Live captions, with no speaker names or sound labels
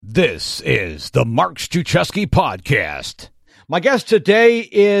This is the Mark Struczewski Podcast. My guest today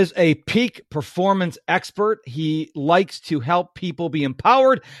is a peak performance expert. He likes to help people be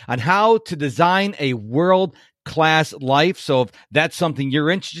empowered on how to design a world-class life. So if that's something you're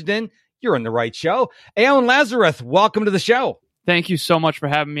interested in, you're in the right show. Alan Lazaros, welcome to the show. Thank you so much for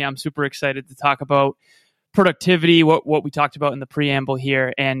having me. I'm super excited to talk about productivity, what we talked about in the preamble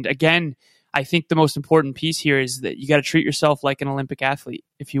here. And again, I think the most important piece here is that you got to treat yourself like an Olympic athlete.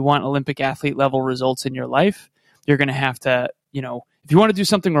 If you want Olympic athlete level results in your life, you're going to have to, if you want to do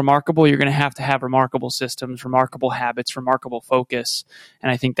something remarkable, you're going to have remarkable systems, remarkable habits, remarkable focus. And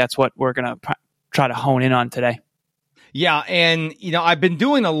I think that's what we're going to try to hone in on today. Yeah. And, I've been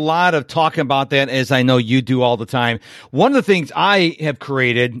doing a lot of talking about that, as I know you do all the time. One of the things I have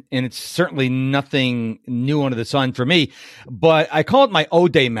created, and it's certainly nothing new under the sun for me, but I call it my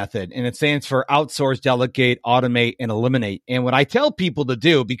O-Day method, and it stands for outsource, delegate, automate, and eliminate. And what I tell people to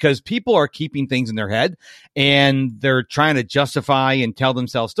do, because people are keeping things in their head and they're trying to justify and tell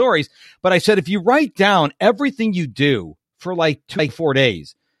themselves stories. But I said, if you write down everything you do for like 4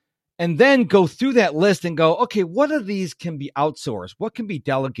 days, and then go through that list and go, okay, what of these can be outsourced? What can be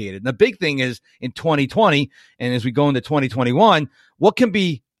delegated? And the big thing is in 2020, and as we go into 2021, what can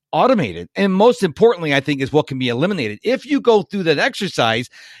be automated? And most importantly, I think, is what can be eliminated. If you go through that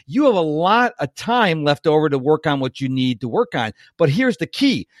exercise, you have a lot of time left over to work on what you need to work on. But here's the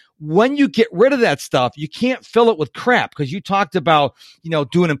key. When you get rid of that stuff, you can't fill it with crap, because you talked about,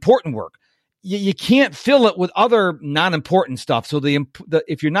 doing important work. You can't fill it with other non-important stuff. So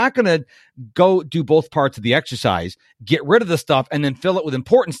if you're not going to go do both parts of the exercise, get rid of the stuff and then fill it with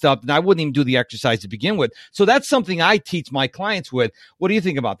important stuff, then I wouldn't even do the exercise to begin with. So that's something I teach my clients with. What do you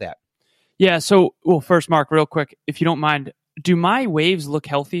think about that? Yeah. So, first, Mark, real quick, if you don't mind, do my waves look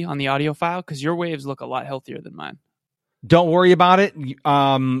healthy on the audio file? Because your waves look a lot healthier than mine. Don't worry about it. We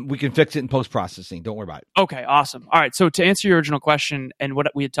can fix it in post-processing. Don't worry about it. Okay, awesome. All right, so to answer your original question and what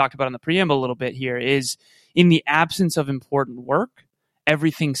we had talked about in the preamble a little bit here is, in the absence of important work,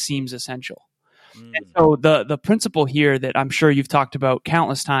 everything seems essential. And so the principle here that I'm sure you've talked about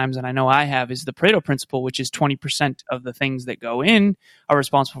countless times, and I know I have, is the Pareto principle, which is 20% of the things that go in are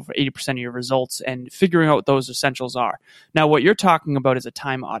responsible for 80% of your results, and figuring out what those essentials are. Now, what you're talking about is a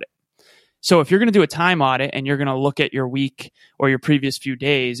time audit. So if you're going to do a time audit and you're going to look at your week or your previous few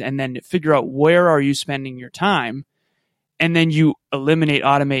days and then figure out where are you spending your time, and then you eliminate,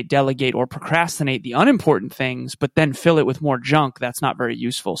 automate, delegate, or procrastinate the unimportant things, but then fill it with more junk, that's not very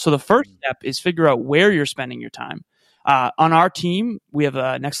useful. So the first step is figure out where you're spending your time. On our team, we have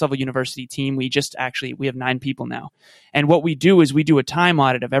a Next Level University team. We have 9 people now. And what we do is we do a time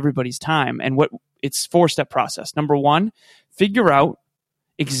audit of everybody's time. And it's 4-step process. Number 1, figure out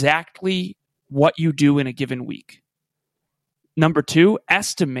exactly what you do in a given week. Number 2,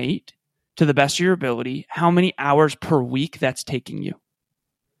 estimate to the best of your ability how many hours per week that's taking you.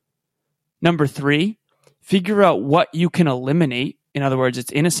 Number 3, figure out what you can eliminate. In other words,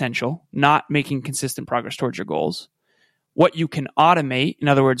 it's inessential, not making consistent progress towards your goals. What you can automate. In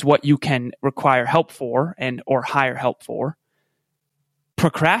other words, what you can require help for or hire help for.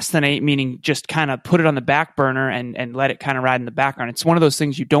 Procrastinate, meaning just kind of put it on the back burner and let it kind of ride in the background. It's one of those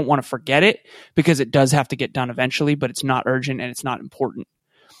things you don't want to forget it, because it does have to get done eventually, but it's not urgent and it's not important.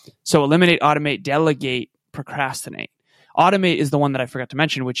 So eliminate, automate, delegate, procrastinate. Automate is the one that I forgot to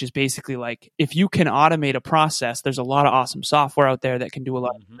mention, which is basically like, if you can automate a process, there's a lot of awesome software out there that can do a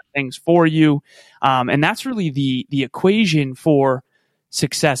lot of things for you. And that's really the equation for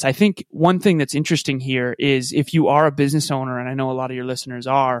success. I think one thing that's interesting here is, if you are a business owner, and I know a lot of your listeners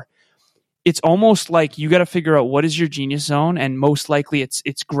are, it's almost like you got to figure out what is your genius zone, and most likely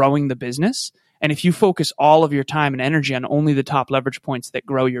it's growing the business. And if you focus all of your time and energy on only the top leverage points that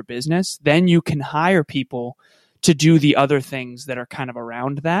grow your business, then you can hire people to do the other things that are kind of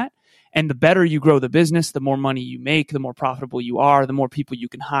around that. And the better you grow the business, the more money you make, the more profitable you are, the more people you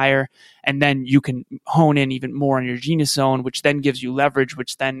can hire. And then you can hone in even more on your genius zone, which then gives you leverage,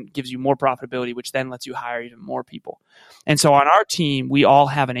 which then gives you more profitability, which then lets you hire even more people. And so on our team, we all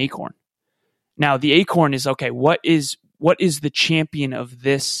have an acorn. Now, the acorn is, okay, what is the champion of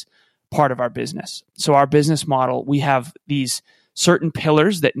this part of our business? So our business model, we have these certain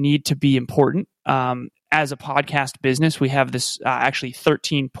pillars that need to be important. As a podcast business, we have this actually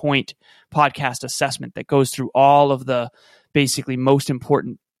 13-point podcast assessment that goes through all of the basically most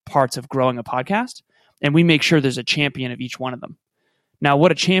important parts of growing a podcast. And we make sure there's a champion of each one of them. Now,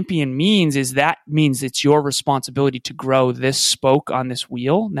 what a champion means is that means it's your responsibility to grow this spoke on this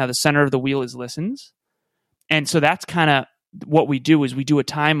wheel. Now, the center of the wheel is listens. And so that's kind of what we do, is we do a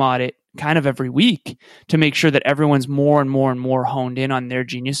time audit kind of every week to make sure that everyone's more and more and more honed in on their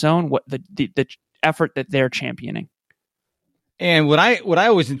genius zone, what the effort that they're championing. And what I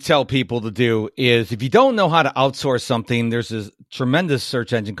always tell people to do is, if you don't know how to outsource something, there's this tremendous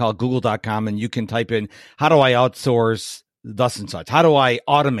search engine called google.com, and you can type in, how do I outsource thus and such? How do I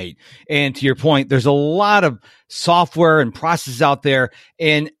automate? And to your point, there's a lot of software and processes out there,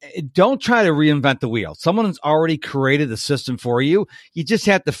 and don't try to reinvent the wheel. Someone's already created the system for you. You just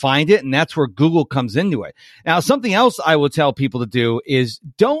have to find it, and that's where Google comes into it. Now, something else I will tell people to do is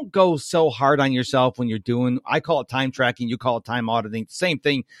don't go so hard on yourself when you're doing, I call it time tracking, you call it time auditing, same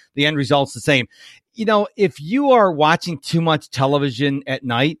thing. The end result's the same. If you are watching too much television at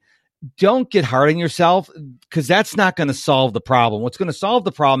night, don't get hard on yourself, because that's not going to solve the problem. What's going to solve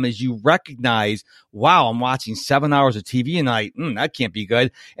the problem is you recognize, wow, I'm watching 7 hours of TV a night. That can't be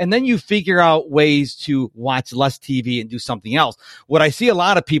good. And then you figure out ways to watch less TV and do something else. What I see a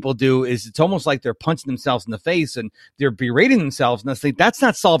lot of people do is it's almost like they're punching themselves in the face and they're berating themselves. And I think that's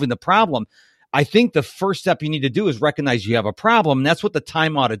not solving the problem. I think the first step you need to do is recognize you have a problem. And that's what the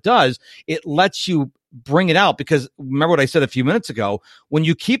time audit does. It lets you bring it out, because remember what I said a few minutes ago, when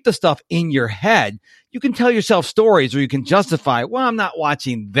you keep the stuff in your head, you can tell yourself stories, or you can justify, well, I'm not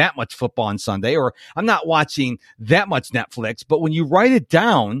watching that much football on Sunday, or I'm not watching that much Netflix. But when you write it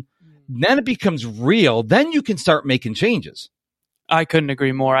down, then it becomes real. Then you can start making changes. I couldn't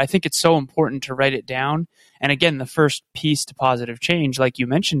agree more. I think it's so important to write it down. And again, the first piece to positive change, like you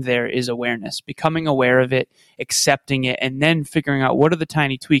mentioned there, is awareness, becoming aware of it, accepting it, and then figuring out what are the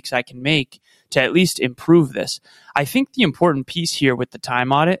tiny tweaks I can make to at least improve this. I think the important piece here with the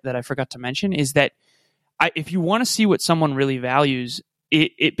time audit that I forgot to mention is that if you want to see what someone really values,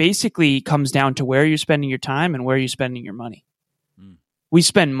 it basically comes down to where you're spending your time and where you're spending your money. We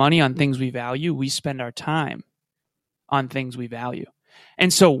spend money on things we value. We spend our time on things we value.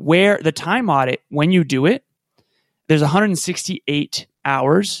 And so where the time audit, when you do it, there's 168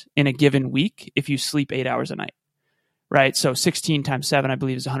 hours in a given week if you sleep 8 hours a night, right? So 16 times 7, I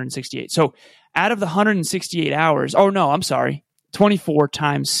believe, is 168. So out of the 168 hours, 24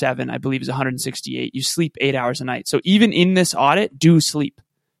 times 7, I believe, is 168. You sleep 8 hours a night. So even in this audit, do sleep.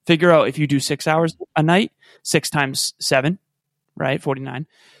 Figure out if you do 6 hours a night, 6 times 7, right? 49.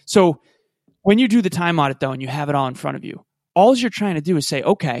 So when you do the time audit, though, and you have it all in front of you, all you're trying to do is say,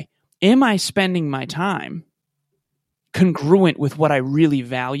 okay, am I spending my time congruent with what I really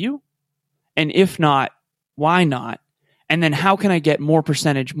value? And if not, why not? And then how can I get more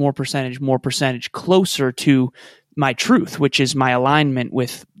percentage closer to my truth, which is my alignment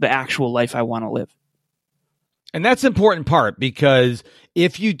with the actual life I want to live? And that's the important part, because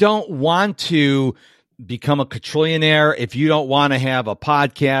if you don't want to become a quadrillionaire, if you don't want to have a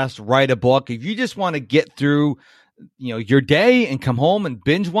podcast, write a book, if you just want to get through your day and come home and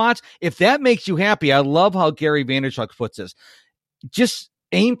binge watch, if that makes you happy, I love how Gary Vaynerchuk puts this, just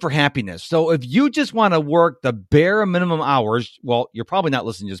aim for happiness. So if you just want to work the bare minimum hours, well, you're probably not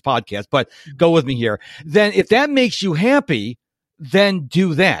listening to this podcast, but go with me here. Then if that makes you happy, then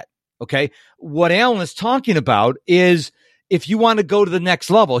do that. Okay. What Alan is talking about is, if you want to go to the next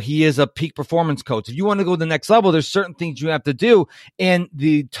level, he is a peak performance coach. If you want to go to the next level, there's certain things you have to do. And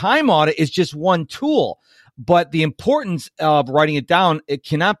the time audit is just one tool. But the importance of writing it down, it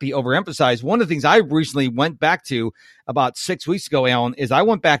cannot be overemphasized. One of the things I recently went back to about 6 weeks ago, Alan, is I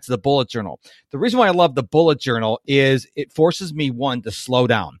went back to the bullet journal. The reason why I love the bullet journal is it forces me, one, to slow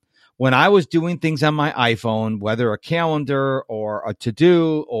down. When I was doing things on my iPhone, whether a calendar or a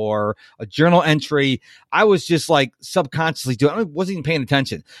to-do or a journal entry, I was just like subconsciously doing, I wasn't even paying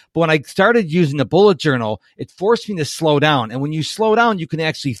attention. But when I started using the bullet journal, it forced me to slow down. And when you slow down, you can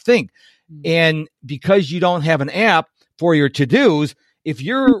actually think. And because you don't have an app for your to-dos, if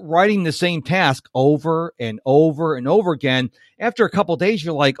you're writing the same task over and over and over again, after a couple of days,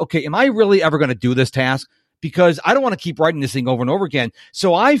 you're like, okay, am I really ever going to do this task? Because I don't want to keep writing this thing over and over again.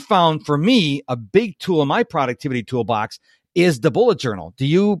 So I found, for me, a big tool in my productivity toolbox is the bullet journal. Do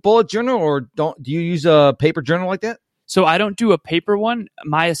you bullet journal, or do you use a paper journal like that? So I don't do a paper one.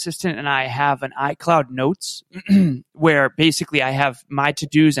 My assistant and I have an iCloud Notes where basically I have my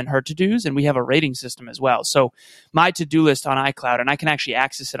to-dos and her to-dos, and we have a rating system as well. So my to-do list on iCloud, and I can actually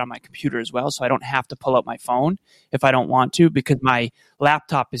access it on my computer as well, so I don't have to pull out my phone if I don't want to, because my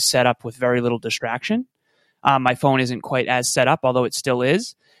laptop is set up with very little distraction. My phone isn't quite as set up, although it still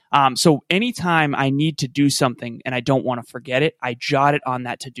is. So anytime I need to do something and I don't want to forget it, I jot it on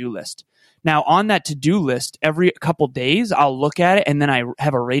that to-do list. Now, on that to-do list, every couple days, I'll look at it, and then I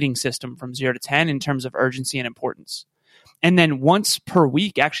have a rating system from 0 to 10 in terms of urgency and importance. And then once per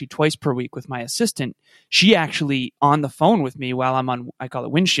week, actually twice per week with my assistant, she actually on the phone with me while I'm on, I call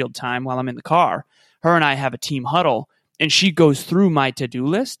it windshield time, while I'm in the car. Her and I have a team huddle, and she goes through my to-do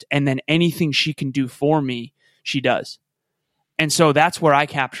list, and then anything she can do for me, she does. And so that's where I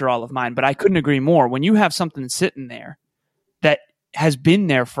capture all of mine. But I couldn't agree more. When you have something sitting there that has been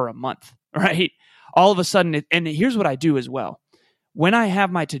there for a month, right? All of a sudden, and here's what I do as well. When I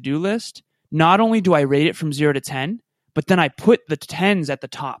have my to-do list, not only do I rate it from 0 to 10, but then I put the 10s at the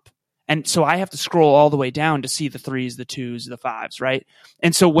top. And so I have to scroll all the way down to see the 3s, the 2s, the 5s, right?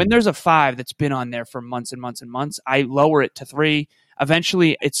 And so when there's a 5 that's been on there for months and months and months, I lower it to 3.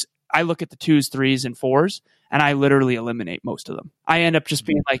 Eventually, I look at the 2s, 3s, and 4s, and I literally eliminate most of them. I end up just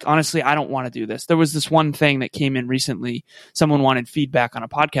being like, honestly, I don't want to do this. There was this one thing that came in recently. Someone wanted feedback on a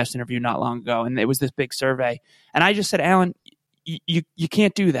podcast interview not long ago, and it was this big survey. And I just said, Alan, you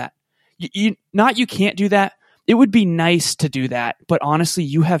can't do that. You can't do that. It would be nice to do that, but honestly,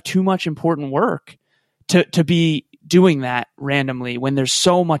 you have too much important work to be doing that randomly when there's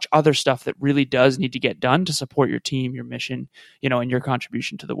so much other stuff that really does need to get done to support your team, your mission, and your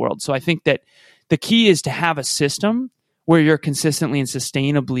contribution to the world. So I think that the key is to have a system where you're consistently and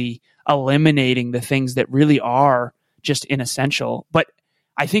sustainably eliminating the things that really are just inessential. But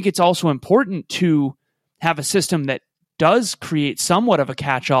I think it's also important to have a system that does create somewhat of a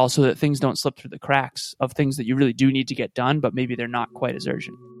catch-all so that things don't slip through the cracks of things that you really do need to get done, but maybe they're not quite as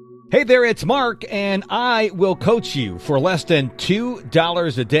urgent. Hey there, it's Mark, and I will coach you for less than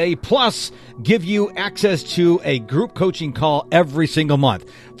 $2 a day, plus give you access to a group coaching call every single month.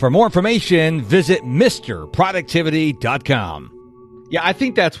 For more information, visit MrProductivity.com. Yeah, I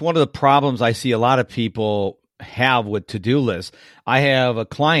think that's one of the problems I see a lot of people have with to-do lists. I have a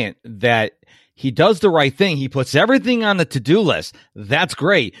client that he does the right thing. He puts everything on the to-do list. That's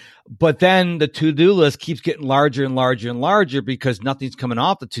great. But then the to-do list keeps getting larger and larger and larger because nothing's coming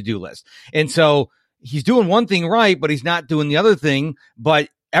off the to-do list. And so he's doing one thing right, but he's not doing the other thing, but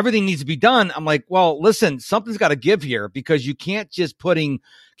everything needs to be done. I'm like, well, listen, something's got to give here, because you can't just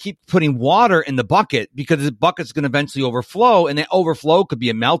keep putting water in the bucket, because the bucket's going to eventually overflow, and that overflow could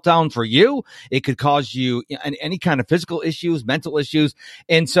be a meltdown for you. It could cause you any kind of physical issues, mental issues.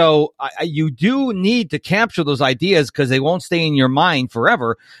 And so you do need to capture those ideas, because they won't stay in your mind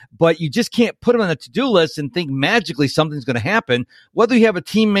forever, but you just can't put them on a to-do list and think magically something's going to happen. Whether you have a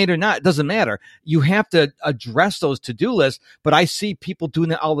teammate or not, it doesn't matter. You have to address those to-do lists, but I see people doing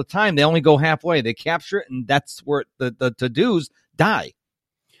that all the time. They only go halfway. They capture it, and that's where the to-dos die.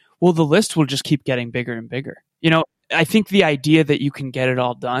 Well, the list will just keep getting bigger and bigger. I think the idea that you can get it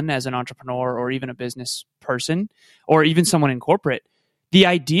all done as an entrepreneur or even a business person or even someone in corporate, the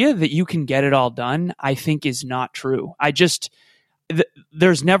idea that you can get it all done, I think is not true.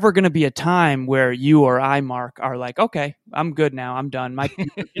 There's never going to be a time where you or I, Mark, are like, okay, I'm good now. I'm done. You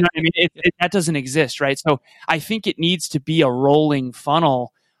know what I mean? That doesn't exist, right? So I think it needs to be a rolling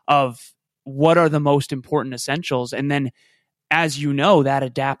funnel of what are the most important essentials. And then, as you know, that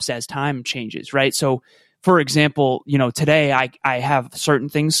adapts as time changes, right? So for example, today I have certain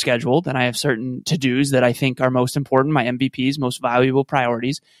things scheduled, and I have certain to-dos that I think are most important, my MVPs, most valuable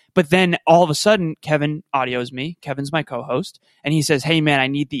priorities. But then all of a sudden, Kevin audios me. Kevin's my co-host, and he says, hey man, I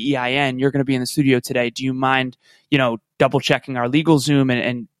need the EIN. You're going to be in the studio today. Do you mind, double checking our legal Zoom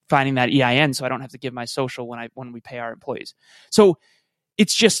and finding that EIN so I don't have to give my social when we pay our employees? So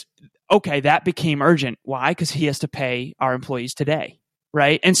it's just, okay, that became urgent. Why? Because he has to pay our employees today,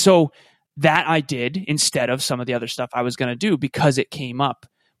 right? And so that I did instead of some of the other stuff I was going to do because it came up.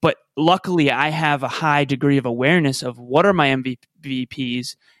 But luckily, I have a high degree of awareness of what are my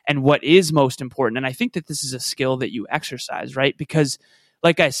MVPs and what is most important. And I think that this is a skill that you exercise, right? Because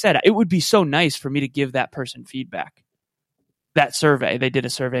like I said, it would be so nice for me to give that person feedback. That survey, they did a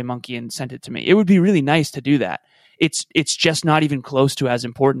Survey Monkey and sent it to me. It would be really nice to do that. It's just not even close to as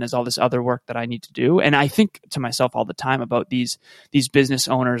important as all this other work that I need to do. And I think to myself all the time about these business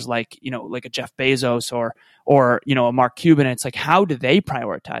owners like a Jeff Bezos or a Mark Cuban. It's like, how do they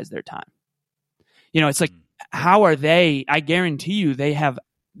prioritize their time? It's like, how are they? I guarantee you they have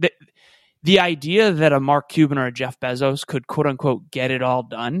the idea that a Mark Cuban or a Jeff Bezos could quote unquote get it all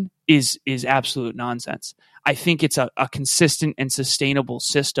done is absolute nonsense. I think it's a consistent and sustainable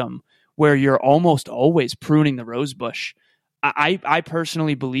system where you're almost always pruning the rose bush. I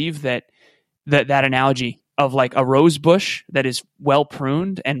personally believe that analogy of like a rose bush that is well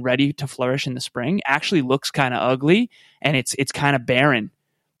pruned and ready to flourish in the spring actually looks kind of ugly and it's kind of barren,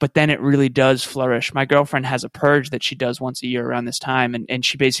 but then it really does flourish. My girlfriend has a purge that she does once a year around this time, and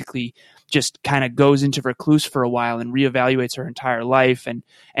she basically just kind of goes into recluse for a while and reevaluates her entire life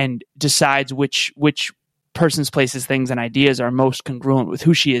and decides which persons, places, things, and ideas are most congruent with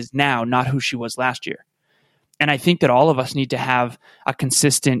who she is now, not who she was last year. And I think that all of us need to have a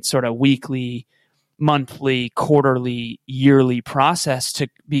consistent sort of weekly, monthly, quarterly, yearly process to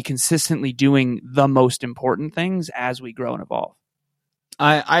be consistently doing the most important things as we grow and evolve.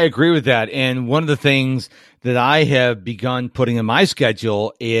 I agree with that. And one of the things that I have begun putting in my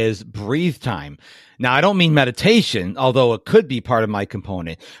schedule is breathe time. Now, I don't mean meditation, although it could be part of my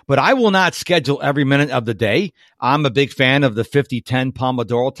component, but I will not schedule every minute of the day. I'm a big fan of the 50-10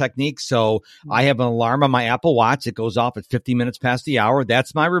 Pomodoro technique. So I have an alarm on my Apple Watch that goes off at 50 minutes past the hour.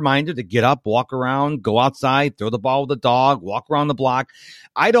 That's my reminder to get up, walk around, go outside, throw the ball with the dog, walk around the block.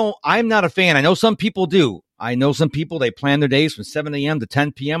 I'm not a fan. I know some people do. I know some people, they plan their days from 7 a.m. to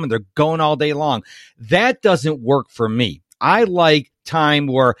 10 p.m. and they're going all day long. That doesn't work for me. I like time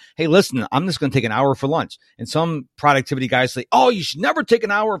where, hey, listen, I'm just going to take an hour for lunch. And some productivity guys say, oh, you should never take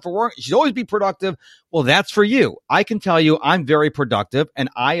an hour for work. You should always be productive. Well, that's for you. I can tell you I'm very productive, and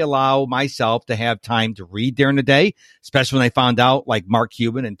I allow myself to have time to read during the day, especially when I found out like Mark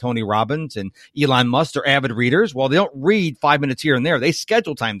Cuban and Tony Robbins and Elon Musk are avid readers. Well, they don't read 5 minutes here and there. They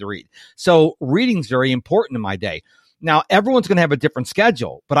schedule time to read. So reading's very important in my day. Now, everyone's going to have a different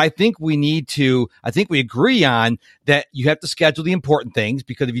schedule, but I think we agree on that you have to schedule the important things,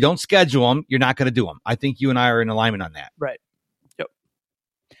 because if you don't schedule them, you're not going to do them. I think you and I are in alignment on that. Right. Yep.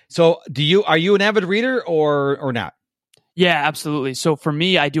 So are you an avid reader or not? Yeah, absolutely. So for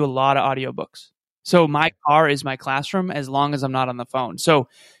me, I do a lot of audiobooks. So my car is my classroom as long as I'm not on the phone. So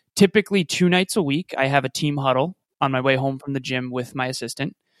typically 2 nights a week, I have a team huddle on my way home from the gym with my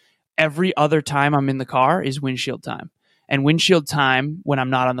assistant. Every other time I'm in the car is windshield time. And windshield time, when I'm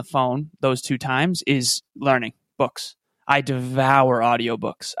not on the phone, those 2 times is learning books. I devour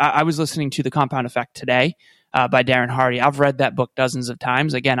audiobooks. I was listening to The Compound Effect today by Darren Hardy. I've read that book dozens of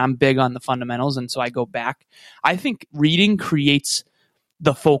times. Again, I'm big on the fundamentals, and so I go back. I think reading creates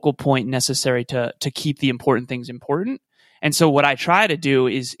the focal point necessary to keep the important things important. And so what I try to do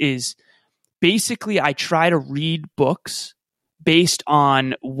is basically I try to read books based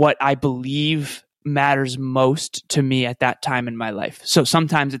on what I believe matters most to me at that time in my life. So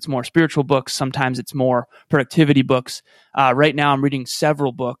sometimes it's more spiritual books, sometimes it's more productivity books. Right now I'm reading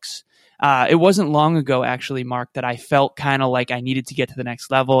several books. It wasn't long ago, actually, Mark, that I felt kind of like I needed to get to the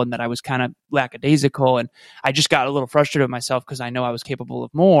next level and that I was kind of lackadaisical. And I just got a little frustrated with myself because I know I was capable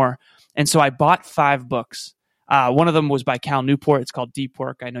of more. And so I bought 5 books. One of them was by Cal Newport. It's called Deep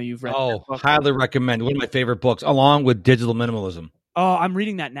Work. I know you've read that book. Highly recommend. One of my favorite books, along with Digital Minimalism. Oh, I'm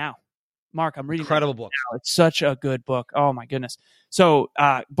reading that now. Mark, I'm reading incredible book. Now. It's such a good book. Oh, my goodness. So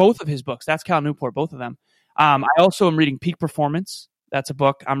both of his books, that's Cal Newport, both of them. I also am reading Peak Performance. That's a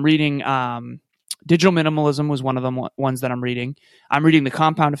book. I'm reading Digital Minimalism was one of the ones that I'm reading. I'm reading The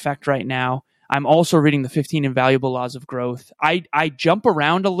Compound Effect right now. I'm also reading the 15 Invaluable Laws of Growth. I jump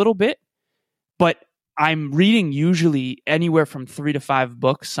around a little bit, but I'm reading usually anywhere from 3 to 5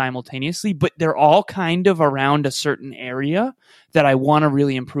 books simultaneously, but they're all kind of around a certain area that I want to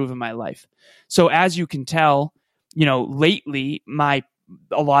really improve in my life. So as you can tell, lately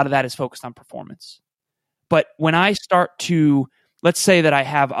a lot of that is focused on performance. But when I start to, let's say that I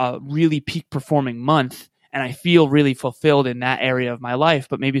have a really peak performing month and I feel really fulfilled in that area of my life,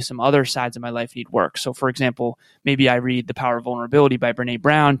 but maybe some other sides of my life need work. So for example, maybe I read The Power of Vulnerability by Brene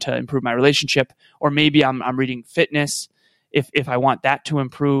Brown to improve my relationship, or maybe I'm reading fitness if I want that to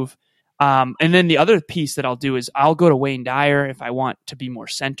improve. And then the other piece that I'll do is I'll go to Wayne Dyer if I want to be more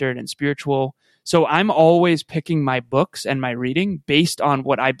centered and spiritual. So I'm always picking my books and my reading based on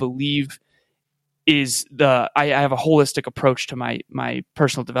what I believe is I have a holistic approach to my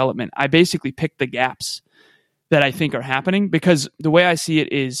personal development. I basically pick the gaps that I think are happening, because the way I see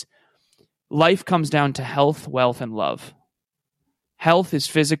it is life comes down to health, wealth, and love. Health is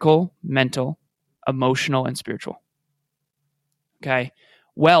physical, mental, emotional, and spiritual. Okay.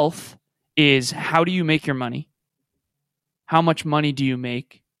 Wealth is how do you make your money? How much money do you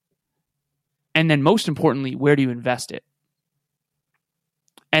make? And then most importantly, where do you invest it?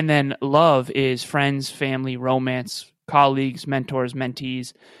 And then love is friends, family, romance, colleagues, mentors,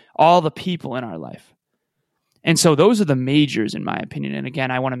 mentees, all the people in our life. And so those are the majors, in my opinion. And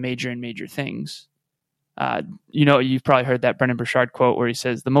again, I want to major in major things. You've probably heard that Brendan Burchard quote where he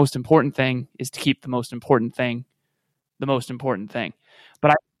says, the most important thing is to keep the most important thing the most important thing.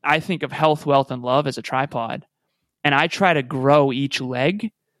 But I think of health, wealth, and love as a tripod. And I try to grow each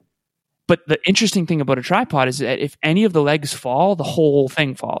leg. But the interesting thing about a tripod is that if any of the legs fall, the whole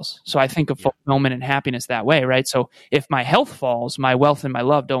thing falls. So I think of fulfillment and happiness that way, right? So if my health falls, my wealth and my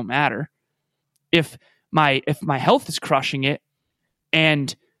love don't matter. If my health is crushing it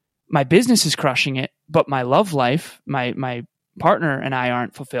and my business is crushing it, but my love life, my partner and I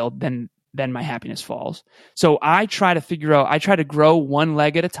aren't fulfilled, then my happiness falls. So I try to grow one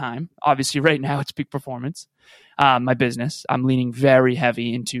leg at a time. Obviously right now it's peak performance. My business, I'm leaning very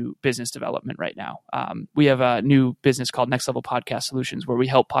heavy into business development right now. We have a new business called Next Level Podcast Solutions, where we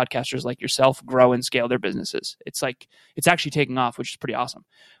help podcasters like yourself grow and scale their businesses. It's actually taking off, which is pretty awesome.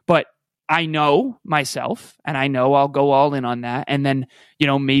 But I know myself, and I know I'll go all in on that. And then,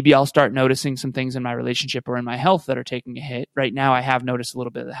 maybe I'll start noticing some things in my relationship or in my health that are taking a hit. Right now, I have noticed a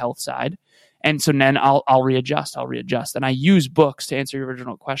little bit of the health side. And so then I'll readjust. And I use books, to answer your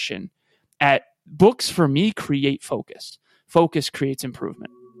original question. Books for me create focus. Focus creates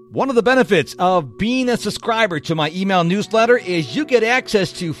improvement. One of the benefits of being a subscriber to my email newsletter is you get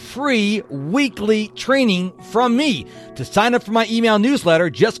access to free weekly training from me. To sign up for my email newsletter,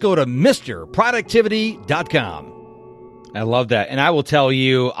 just go to MrProductivity.com. I love that. And I will tell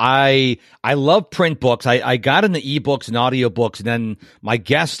you, I love print books. I got into ebooks and audiobooks, and then my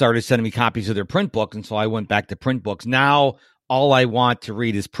guests started sending me copies of their print books, and so I went back to print books. Now, all I want to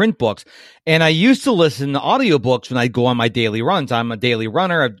read is print books. And I used to listen to audiobooks when I go on my daily runs. I'm a daily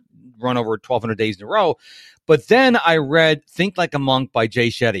runner. I've run over 1,200 days in a row. But then I read Think Like a Monk by Jay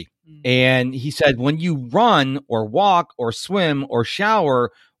Shetty. And he said, when you run or walk or swim or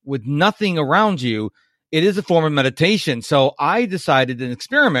shower with nothing around you, it is a form of meditation. So I decided an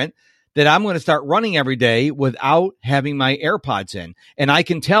experiment that I'm going to start running every day without having my AirPods in. And I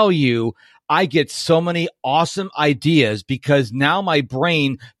can tell you, I get so many awesome ideas because now my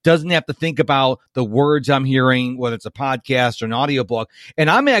brain doesn't have to think about the words I'm hearing, whether it's a podcast or an audiobook. And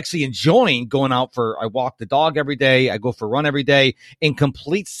I'm actually enjoying going out I walk the dog every day. I go for a run every day in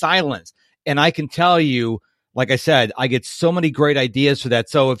complete silence. And I can tell you, like I said, I get so many great ideas for that.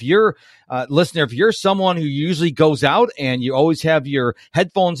 So if you're listener, if you're someone who usually goes out and you always have your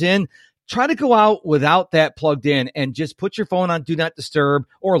headphones in, try to go out without that plugged in and just put your phone on Do Not Disturb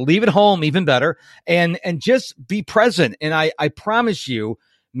or leave it home, even better, and just be present. And I promise you,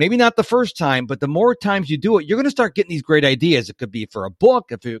 maybe not the first time, but the more times you do it, you're going to start getting these great ideas. It could be for a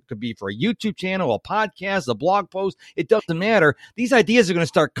book, if it could be for a YouTube channel, a podcast, a blog post. It doesn't matter. These ideas are going to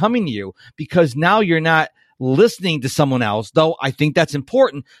start coming to you because now you're not listening to someone else, though I think that's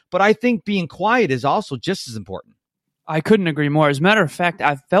important. But I think being quiet is also just as important. I couldn't agree more. As a matter of fact,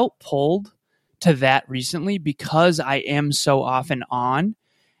 I've felt pulled to that recently because I am so often on,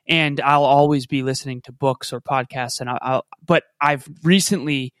 and I'll always be listening to books or podcasts. But I've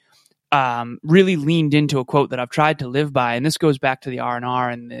recently really leaned into a quote that I've tried to live by, and this goes back to the R&R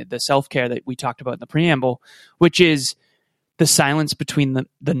and the self-care that we talked about in the preamble, which is the silence between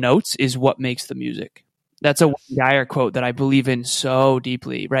the notes is what makes the music. That's a Wayne Dyer quote that I believe in so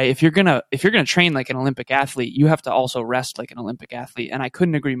deeply, right? If you're gonna train like an Olympic athlete, you have to also rest like an Olympic athlete. And I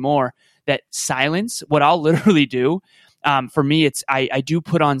couldn't agree more that silence, what I'll literally do, for me, it's I do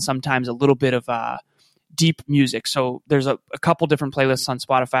put on sometimes a little bit of deep music. So there's a couple different playlists on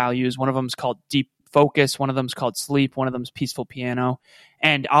Spotify I'll use. One of them is called Deep Focus. One of them is called Sleep. One of them is Peaceful Piano.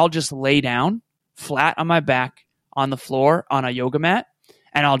 And I'll just lay down flat on my back on the floor on a yoga mat.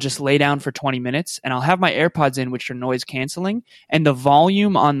 And I'll just lay down for 20 minutes and I'll have my AirPods in, which are noise canceling. And the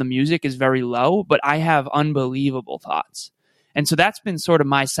volume on the music is very low, but I have unbelievable thoughts. And so that's been sort of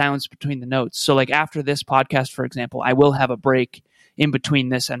my silence between the notes. So like after this podcast, for example, I will have a break in between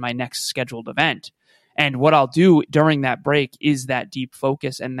this and my next scheduled event. And what I'll do during that break is that deep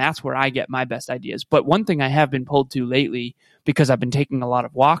focus. And that's where I get my best ideas. But one thing I have been pulled to lately, because I've been taking a lot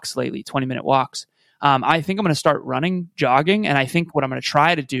of walks lately, 20-minute walks, I think I'm going to start running, jogging, and I think what I'm going to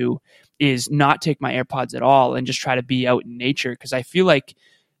try to do is not take my AirPods at all and just try to be out in nature, because I feel like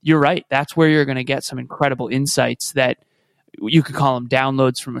you're right. That's where you're going to get some incredible insights that you could call them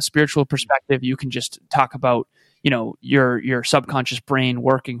downloads from a spiritual perspective. You can just talk about, your subconscious brain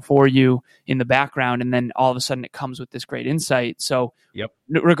working for you in the background, and then all of a sudden it comes with this great insight. So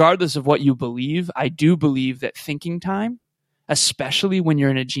regardless of what you believe, I do believe that thinking time, especially when you're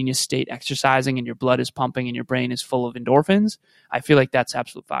in a genius state exercising and your blood is pumping and your brain is full of endorphins, I feel like that's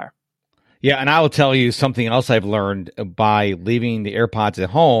absolute fire. Yeah, and I will tell you something else I've learned by leaving the AirPods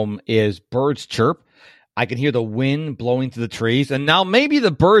at home is birds chirp. I can hear the wind blowing through the trees. And now maybe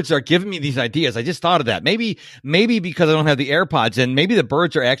the birds are giving me these ideas. I just thought of that. Maybe because I don't have the AirPods in, maybe the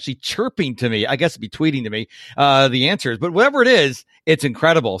birds are actually chirping to me. I guess it'd be tweeting to me the answers. But whatever it is, It's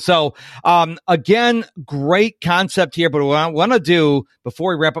incredible. So, again, great concept here. But what I want to do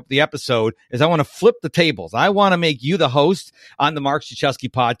before we wrap up the episode is I want to flip the tables. I want to make you the host on the Mark Struczewski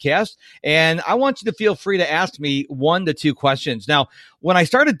podcast. And I want you to feel free to ask me 1 to 2 questions. Now, when I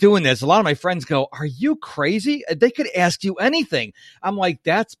started doing this, a lot of my friends go, "Are you crazy? They could ask you anything." I'm like,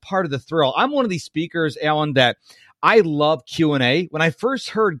 that's part of the thrill. I'm one of these speakers, Alan, that I love Q&A. When I first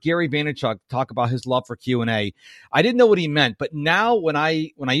heard Gary Vaynerchuk talk about his love for Q&A, I didn't know what he meant. But now when I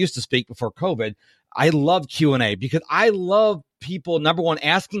used to speak before COVID, I love Q&A because I love people, number one,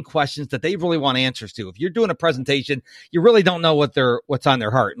 asking questions that they really want answers to. If you're doing a presentation, you really don't know what's on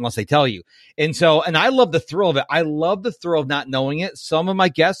their heart unless they tell you. And I love the thrill of it. I love the thrill of not knowing it. Some of my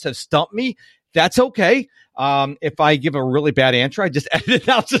guests have stumped me. That's okay. If I give a really bad answer, I just edit it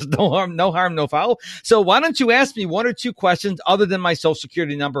out. Just no harm, no foul. So why don't you ask me 1 or 2 questions other than my social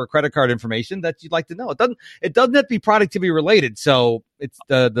security number or credit card information that you'd like to know? It doesn't have to be productivity related. So it's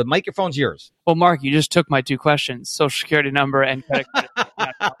the microphone's yours. Well, Mark, you just took my 2 questions: social security number and credit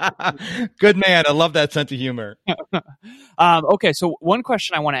card. Good man. I love that sense of humor. Okay. So one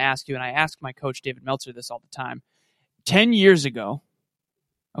question I want to ask you, and I ask my coach, David Meltzer, this all the time. 10 years ago,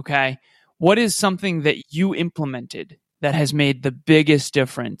 okay, what is something that you implemented that has made the biggest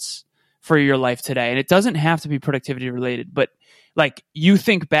difference for your life today? And it doesn't have to be productivity related, but like you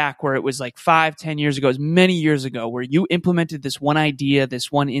think back where it was like 5-10 years ago, as many years ago, where you implemented this one idea,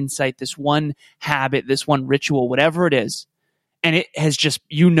 this one insight, this one habit, this one ritual, whatever it is. And it has just,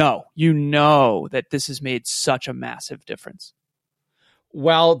 you know that this has made such a massive difference.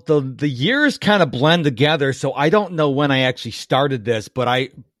 Well, the years kind of blend together. So I don't know when I actually started this, but I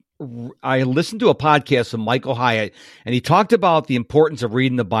listened to a podcast from Michael Hyatt, and he talked about the importance of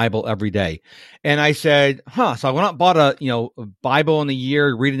reading the Bible every day. And I said, so I went out and bought a Bible in a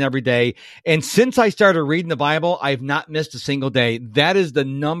year, reading every day. And since I started reading the Bible, I've not missed a single day. That is the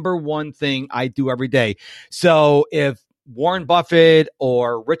number one thing I do every day. So if Warren Buffett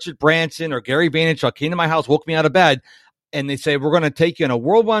or Richard Branson or Gary Vaynerchuk came to my house, woke me out of bed, and they say, we're going to take you on a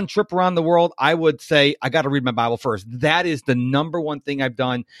whirlwind trip around the world, I would say, I got to read my Bible first. That is the number one thing I've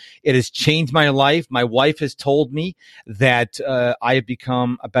done. It has changed my life. My wife has told me that I have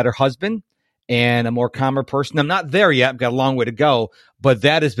become a better husband and a more calmer person. I'm not there yet. I've got a long way to go, but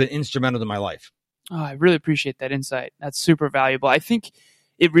that has been instrumental in my life. Oh, I really appreciate that insight. That's super valuable. I think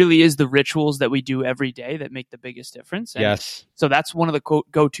it really is the rituals that we do every day that make the biggest difference. And yes. So that's one of the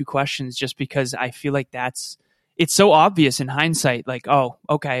go-to questions, just because I feel like it's so obvious in hindsight, like, oh,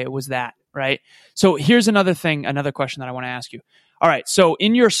 okay, it was that, right? So here's another question that I want to ask you. All right, so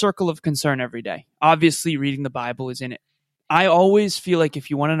in your circle of concern every day, obviously reading the Bible is in it. I always feel like if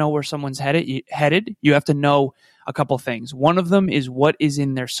you want to know where someone's headed, you have to know a couple things. One of them is what is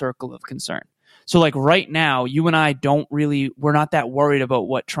in their circle of concern. So like right now, you and I we're not that worried about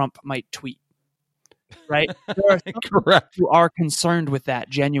what Trump might tweet. Right? There are Correct. who are concerned with that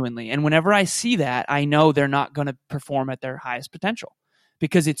genuinely. And whenever I see that, I know they're not going to perform at their highest potential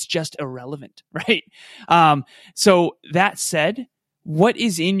because it's just irrelevant, right? So that said, what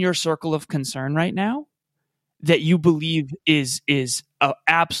is in your circle of concern right now that you believe is an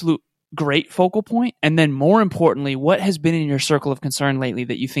absolute great focal point? And then more importantly, what has been in your circle of concern lately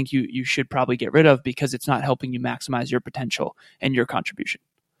that you think you should probably get rid of because it's not helping you maximize your potential and your contribution?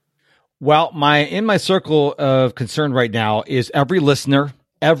 Well, in my circle of concern right now is every listener,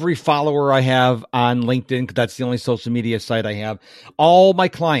 every follower I have on LinkedIn, because that's the only social media site I have, all my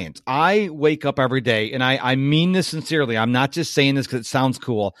clients. I wake up every day, and I mean this sincerely. I'm not just saying this because it sounds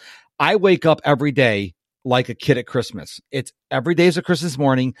cool. I wake up every day like a kid at Christmas. It's every day is a Christmas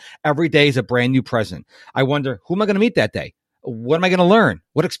morning. Every day is a brand new present. I wonder, who am I going to meet that day? What am I going to learn?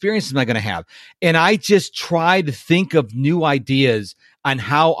 What experiences am I going to have? And I just try to think of new ideas on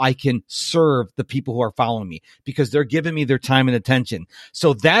how I can serve the people who are following me because they're giving me their time and attention.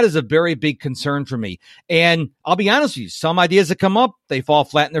 So that is a very big concern for me. And I'll be honest with you, some ideas that come up, they fall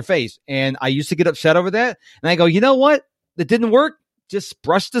flat in their face. And I used to get upset over that. And I go, you know what? That didn't work. Just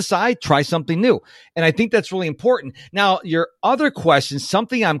brush it aside, try something new. And I think that's really important. Now, your other question,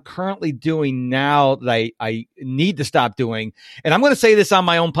 something I'm currently doing now that I need to stop doing, and I'm going to say this on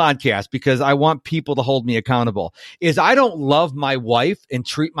my own podcast because I want people to hold me accountable, is I don't love my wife and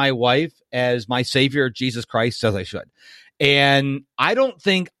treat my wife as my Savior, Jesus Christ, says I should. And I don't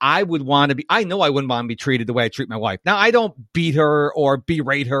think I would want to be, I know I wouldn't want to be treated the way I treat my wife. Now, I don't beat her or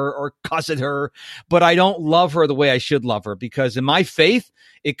berate her or cuss at her, but I don't love her the way I should love her because in my faith,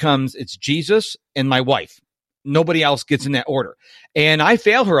 it's Jesus and my wife. Nobody else gets in that order. And I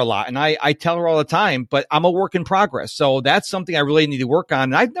fail her a lot. And I tell her all the time, but I'm a work in progress. So that's something I really need to work on.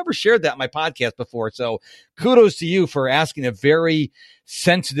 And I've never shared that in my podcast before. So kudos to you for asking a very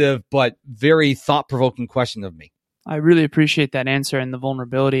sensitive, but very thought provoking question of me. I really appreciate that answer and the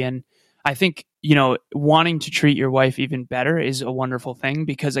vulnerability. And I think, wanting to treat your wife even better is a wonderful thing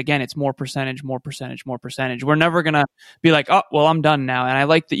because, again, it's more percentage, more percentage, more percentage. We're never going to be like, oh, well, I'm done now. And I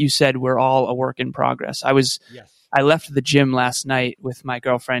like that you said we're all a work in progress. I left the gym last night with my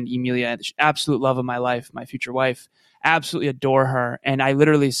girlfriend, Emilia, absolute love of my life, my future wife, absolutely adore her. And I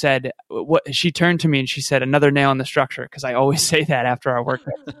literally said, she turned to me and she said, another nail in the structure. Cause I always say that after our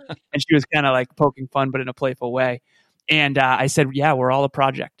workout. And she was kind of like poking fun, but in a playful way. And I said, yeah, we're all a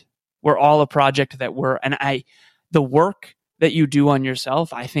project. We're all a project the work that you do on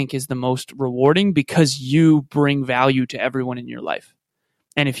yourself, I think is the most rewarding because you bring value to everyone in your life.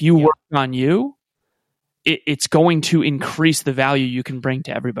 And if you work on you, it's going to increase the value you can bring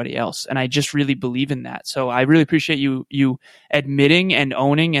to everybody else. And I just really believe in that. So I really appreciate you admitting and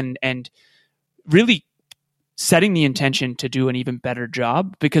owning and really setting the intention to do an even better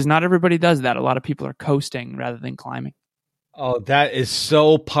job because not everybody does that. A lot of people are coasting rather than climbing. Oh, that is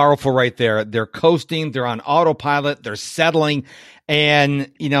so powerful right there. They're coasting. They're on autopilot. They're settling. And,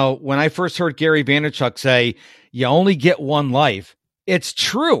 when I first heard Gary Vaynerchuk say, you only get one life, it's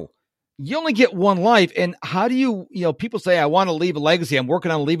true. You only get one life. And how do you people say, I want to leave a legacy. I'm working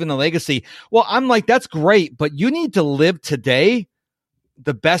on leaving a legacy. Well, I'm like, that's great, but you need to live today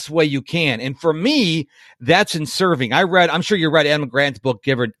the best way you can. And for me, that's in serving. I'm sure you read Adam Grant's book,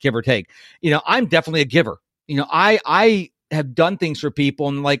 Give or Take. I'm definitely a giver. I have done things for people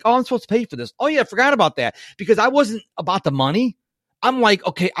and like, oh, I'm supposed to pay for this. Oh yeah, I forgot about that because I wasn't about the money. I'm like,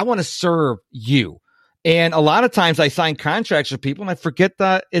 okay, I want to serve you. And a lot of times I sign contracts with people and I forget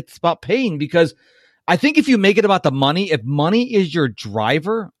that it's about paying because I think if you make it about the money, if money is your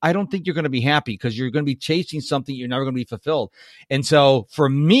driver, I don't think you're going to be happy because you're going to be chasing something you're never going to be fulfilled. And so for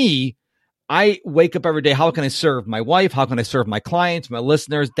me, I wake up every day. How can I serve my wife? How can I serve my clients, my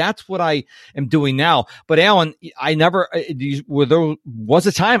listeners? That's what I am doing now. But Alan, there was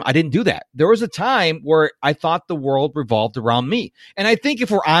a time I didn't do that. There was a time where I thought the world revolved around me. And I think if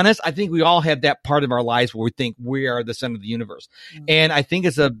we're honest, I think we all have that part of our lives where we think we are the center of the universe. Mm-hmm. And I think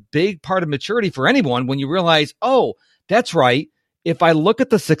it's a big part of maturity for anyone when you realize, oh, that's right. If I look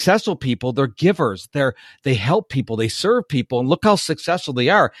at the successful people, they're givers. They help people. They serve people. And look how successful they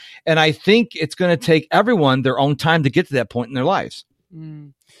are. And I think it's going to take everyone their own time to get to that point in their lives.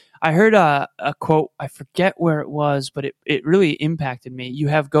 I heard a quote. I forget where it was, but it really impacted me. You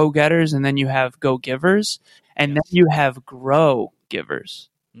have go-getters and then you have go-givers and then you have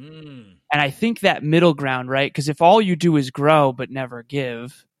grow-givers. And I think that middle ground, right? Because if all you do is grow but never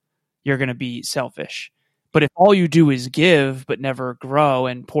give, you're going to be selfish. But if all you do is give but never grow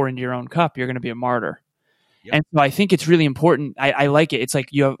and pour into your own cup, you're going to be a martyr. Yep. And so I think it's really important. I like it. It's like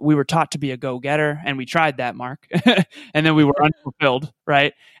we were taught to be a go-getter, and we tried that, Mark. And then we were unfulfilled,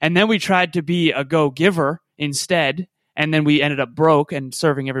 right? And then we tried to be a go-giver instead, and then we ended up broke and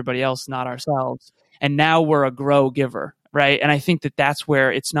serving everybody else, not ourselves. And now we're a grow-giver, right? And I think that's where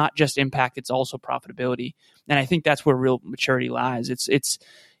it's not just impact, it's also profitability. And I think that's where real maturity lies. It's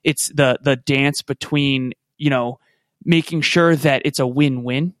the dance between making sure that it's a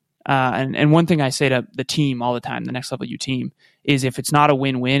win-win. And one thing I say to the team all the time, the Next Level You team, is if it's not a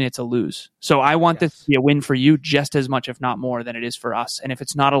win-win, it's a lose. So I want this to be a win for you just as much, if not more, than it is for us. And if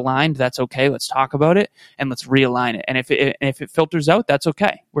it's not aligned, that's okay. Let's talk about it and let's realign it. And if it filters out, that's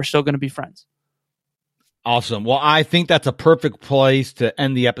okay. We're still going to be friends. Awesome. Well, I think that's a perfect place to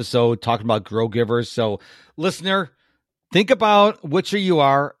end the episode talking about grow givers. So listener, think about which you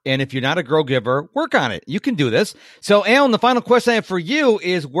are, and if you're not a grow giver, work on it. You can do this. So, Alan, the final question I have for you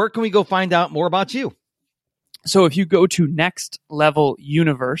is, where can we go find out more about you? So if you go to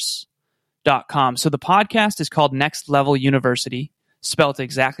nextleveluniverse.com. So the podcast is called Next Level University, spelled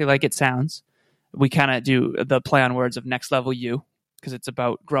exactly like it sounds. We kind of do the play on words of Next Level You, because it's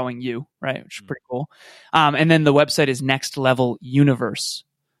about growing you, right? Which is pretty cool. And then the website is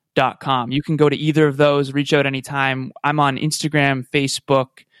nextleveluniverse.com. You can go to either of those, reach out anytime. I'm on Instagram,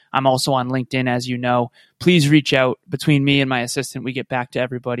 Facebook. I'm also on LinkedIn, as you know. Please reach out. Between me and my assistant, we get back to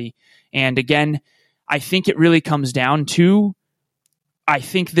everybody. And again, I think it really comes down to, I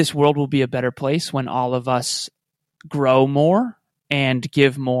think this world will be a better place when all of us grow more and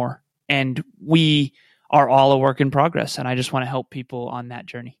give more. And we are all a work in progress. And I just want to help people on that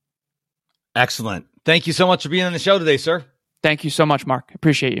journey. Excellent. Thank you so much for being on the show today, sir. Thank you so much, Mark.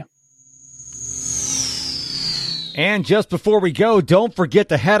 Appreciate you. And just before we go, don't forget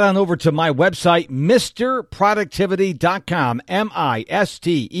to head on over to my website, MrProductivity.com,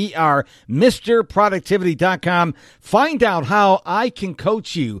 M-I-S-T-E-R, MrProductivity.com. Find out how I can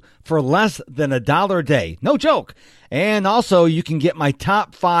coach you for less than $1 a day. No joke. And also, you can get my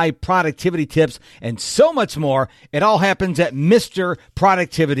top 5 productivity tips and so much more. It all happens at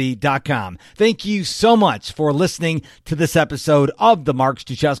MrProductivity.com. Thank you so much for listening to this episode of the Mark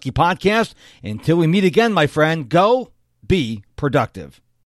Struczewski Podcast. Until we meet again, my friend, go be productive.